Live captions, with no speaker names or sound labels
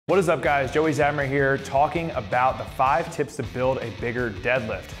What is up, guys? Joey Szatmary here, talking about the 5 tips to build a bigger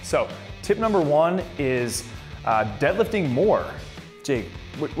deadlift. So tip number 1 is deadlifting more. Jake,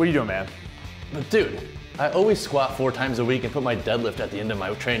 what are you doing, man? Dude, I always squat 4 times a week and put my deadlift at the end of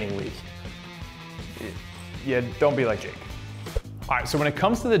my training week. Yeah, don't be like Jake. All right, so when it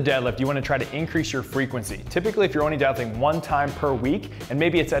comes to the deadlift, you want to try to increase your frequency. Typically, if you're only deadlifting 1 time per week, and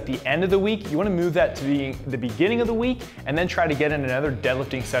maybe it's at the end of the week, you want to move that to being the beginning of the week, and then try to get in another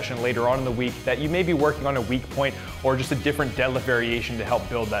deadlifting session later on in the week that you may be working on a weak point or just a different deadlift variation to help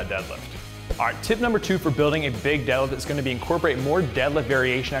build that deadlift. All right, tip number 2 for building a big deadlift is going to be incorporate more deadlift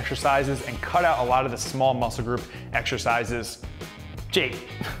variation exercises and cut out a lot of the small muscle group exercises. Jake,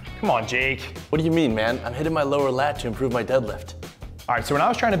 come on, Jake. What do you mean, man? I'm hitting my lower lat to improve my deadlift. All right, so when I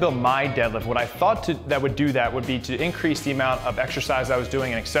was trying to build my deadlift, what I thought that would do that would be to increase the amount of exercise I was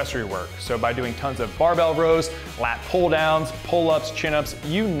doing in accessory work. So by doing tons of barbell rows, lat pull downs, pull-ups, chin-ups,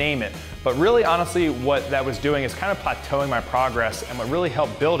 you name it. But really, honestly, what that was doing is kind of plateauing my progress, and what really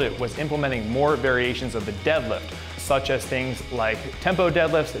helped build it was implementing more variations of the deadlift, such as things like tempo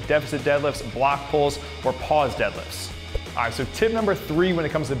deadlifts, deficit deadlifts, block pulls, or pause deadlifts. All right, so tip number 3 when it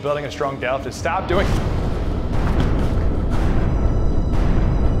comes to building a strong deadlift is stop doing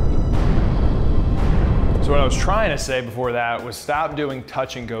So what I was trying to say before that was stop doing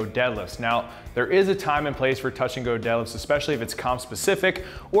touch and go deadlifts. Now, there is a time and place for touch and go deadlifts, especially if it's comp specific,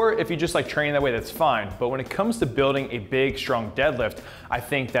 or if you just like training that way, that's fine. But when it comes to building a big, strong deadlift, I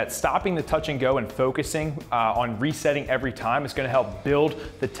think that stopping the touch and go and focusing on resetting every time is gonna help build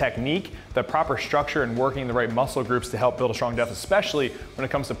the technique, the proper structure, and working the right muscle groups to help build a strong deadlift, especially when it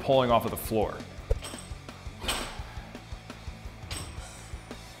comes to pulling off of the floor.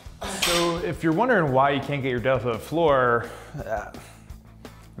 So if you're wondering why you can't get your deadlift to the floor, I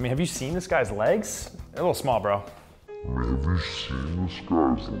mean, have you seen this guy's legs? They're a little small, bro. Have you seen this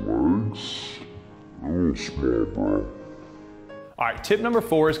guy's legs? They're a little small, bro. All right, tip number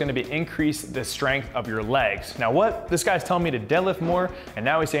 4 is gonna be increase the strength of your legs. Now what? This guy's telling me to deadlift more, and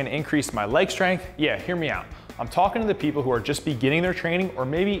now he's saying increase my leg strength. Yeah, hear me out. I'm talking to the people who are just beginning their training, or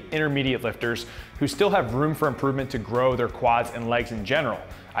maybe intermediate lifters who still have room for improvement to grow their quads and legs in general.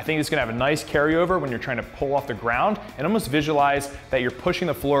 I think it's gonna have a nice carryover when you're trying to pull off the ground, and almost visualize that you're pushing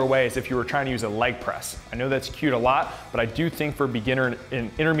the floor away as if you were trying to use a leg press. I know that's cute a lot, but I do think for beginner and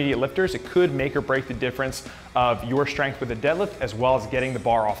intermediate lifters, it could make or break the difference of your strength with a deadlift as well as getting the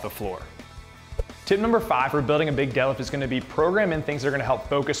bar off the floor. Tip number 5 for building a big deadlift is gonna be program in things that are gonna help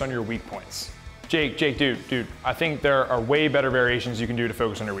focus on your weak points. Jake, dude, I think there are way better variations you can do to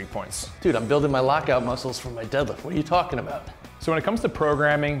focus on your weak points. Dude, I'm building my lockout muscles for my deadlift. What are you talking about? So when it comes to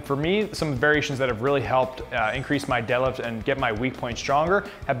programming, for me, some variations that have really helped increase my deadlift and get my weak point stronger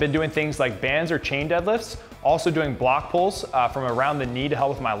have been doing things like bands or chain deadlifts, also doing block pulls from around the knee to help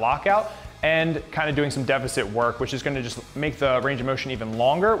with my lockout, and kind of doing some deficit work, which is gonna just make the range of motion even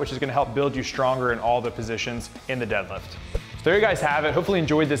longer, which is gonna help build you stronger in all the positions in the deadlift. So there you guys have it. Hopefully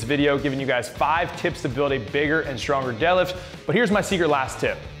enjoyed this video, giving you guys 5 tips to build a bigger and stronger deadlift. But here's my secret last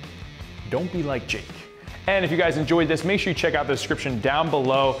tip. Don't be like Jake. And if you guys enjoyed this, make sure you check out the description down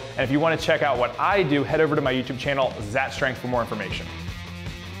below. And if you want to check out what I do, head over to my YouTube channel, Zat Strength, for more information.